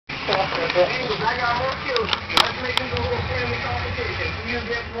I got more kills. Let's make this a little friendly competition. You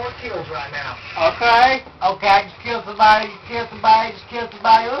get more kills right now. Okay. Okay, I just killed somebody, just killed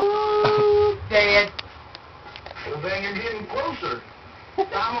somebody. Ooh, dead. Well, then you're getting closer.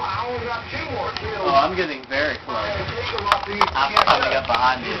 I only got 2 more kills. Oh, I'm getting very close. I'm coming up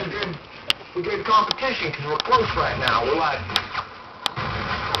behind you. This is a good competition because we're close right now. We're like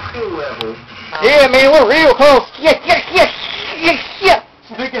skill level. Yeah, man, we're real close. Yeah.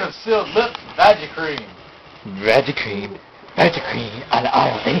 Speaking of sealed lips, Vagicream. Vagicream on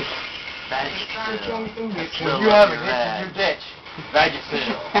aisle 8. You have an itch in your ditch.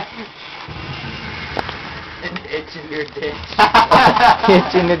 Vagisil. An itch in your ditch.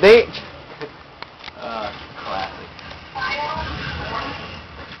 It's in the ditch. Classic.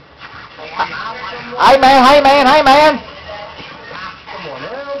 Hey man. Someone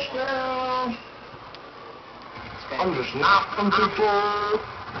else now. I'm just knocking people.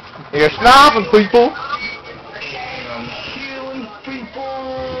 You're sniping people. I'm killing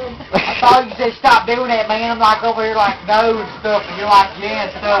people. I thought you said stop doing that, man. I'm like over here like no and stuff, and you're like yeah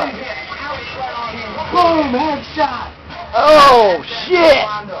and stuff. Boom, headshot. Oh shit.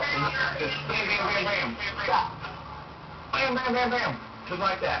 Bam, bam, bam, bam. Just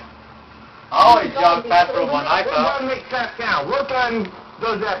like that. I always jog faster with my knife What out. button makes that sound? What button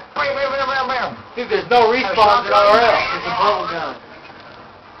does that? Bam, bam, bam, bam, bam. Dude, there's no respawns in RL. It's a bubble gun.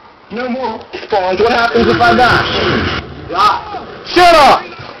 No more spawns. What happens if I die? You die. Shut up.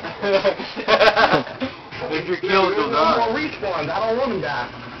 If your kills There's go no more down. respawns. I don't want to die.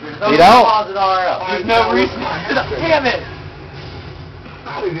 There's no You don't? respawns in RL. There's no respawns. Damn it.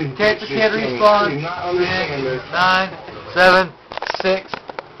 Catch the kid respawn. 10, 9, 7, 6,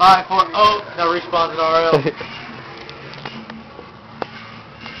 5, 4. Oh, no respawns in RL.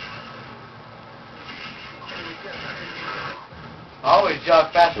 I always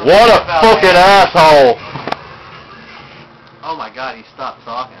jog faster. What a fucking asshole. Oh my god, he stopped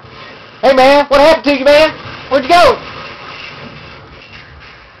talking. Hey man, what happened to you, man? Where'd you go?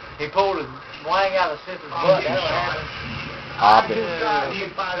 He pulled his wang out of Sith's butt. That's what happened. Ah,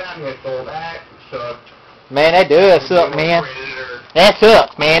 man, that does suck, man. That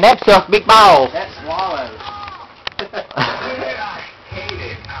sucks, man. That sucks big balls. That swallows.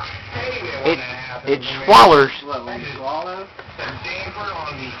 It swallers. What, when you swallow? Damper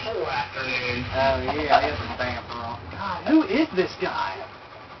on the whole afternoon. Oh yeah, it's a damper on. God, who is this guy?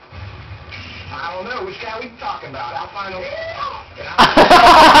 I don't know. Which guy we talking about? I'll find him.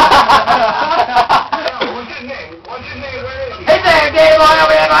 What's his name? What's his name? Where is he? Hey there, Dave, over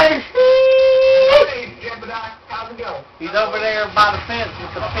there, buddy. Hey, Jebediah. How's it going? He's over there by the fence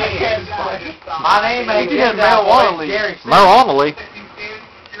with the pigs. My name ain't Yeah, Jebediah, marijuana leaf. Gary Smith. Marijuana leaf.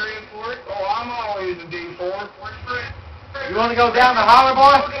 Serious for it? Oh, I'm always a D4. You want to go down the holler,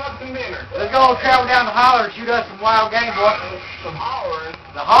 boy? Looking up some dinner. Let's go travel down the holler and shoot us some wild game, boy. Some hollering.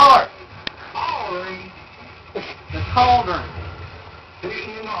 The holler. Hollering. The cauldron.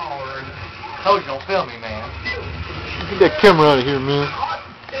 Fishing and hollering. Told you don't film me, man. Get that camera out of here, man. Hot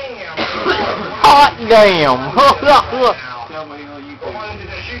damn. Hot damn. Tell me who you The ones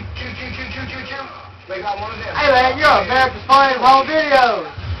that shoot. They got one of them. Hey, man, you're America's Funniest Home Videos.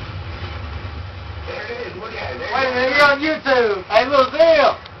 There it is. Look at it. Wait a minute, you're on YouTube. Hey, little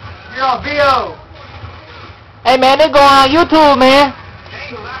Zil. You're on VO. Hey, man, they go on YouTube, man.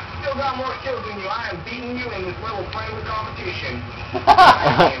 Daniel, I still got more kills than you. I am beating you in this little friendly competition.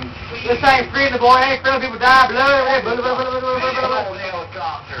 This ain't free, the boy. Ain't free. People die. Blood. Old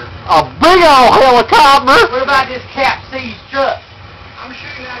helicopter. A big old helicopter. What about this cap seized truck? I'm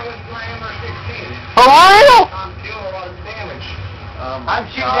shooting at it with my MR-16. For real? I'm doing a lot of damage. I'm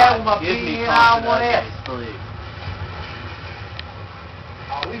shooting that with my PN-I-1S.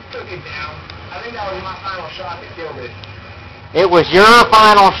 Oh, we took it down. I think that was my final shot that killed it. It was your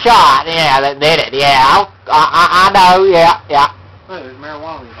final shot. Yeah, that did it. Yeah, I know. Yeah. Look, there's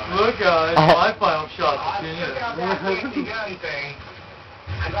marijuana leaf on it. Look, guys, my final shot. I took out that fancy gun thing.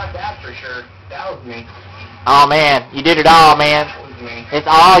 I got that for sure. That was me. Oh man, you did it all, man. That was me. It's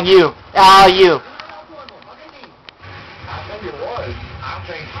all you. All you. I think it was.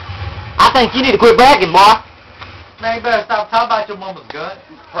 I think you need to quit bragging, boy. Man, you better stop talking about your mama's gut.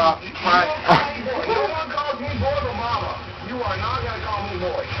 No one calls me boy but mama. You are not going to call me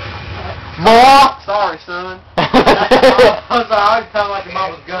boy. Boy. Sorry, son. I'm sorry, I was talking about your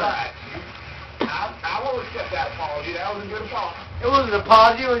mama's gut. I will accept that apology. That was a good apology. It wasn't an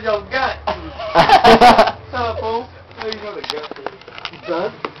apology, it was your gut. What's up, fool? Where you know the gut is? Son?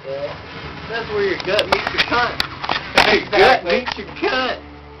 Yeah. That's where your gut meets your cunt. Your gut meets your cunt.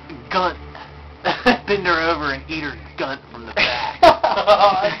 Gunt. Bend her over and eat her gunt from the back.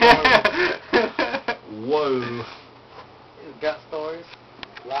 Whoa. Got stories?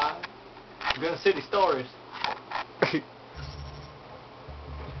 Live? Gun City Stories.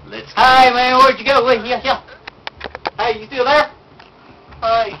 Let's go. Hey, man, where'd you go? Wait, yeah. Hey, you still there?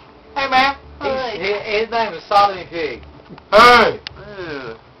 Hey. Hey, man. His name is Sodomy Pig. Hey!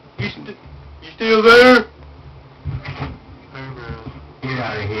 You still there? Get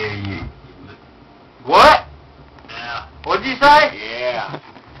out of here, you. What? Yeah. What'd you say? Yeah.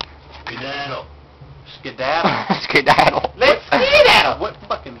 Skedaddle. Skedaddle? Skedaddle. Let's skedaddle. What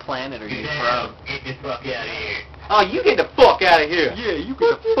fucking planet are you Skedaddle. from? Get the fuck out of here. Oh, you get the fuck out of here. Yeah, you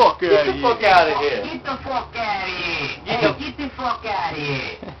get the fuck Get the fuck out of here. Get the fuck out of here. Get the fuck out of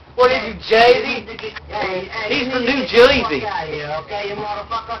here. What is you, Jay-Z? He's from New Jersey. Get the fuck out of here, okay, you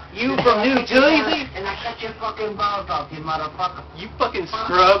motherfucker? You from New Jersey? And I shut your fucking balls off, you motherfucker. You fucking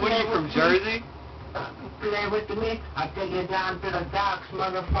scrub when you from Jersey? Play with me, I'll take you down to the docks,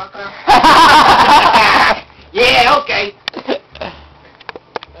 motherfucker. Yeah, okay.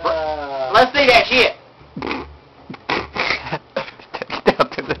 Let's see that shit. Down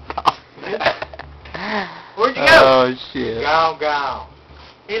to the top. Where'd you go? Oh, shit. Gone.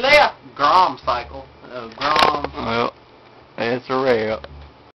 He left. Grom cycle. Grom. Well, it's a wrap.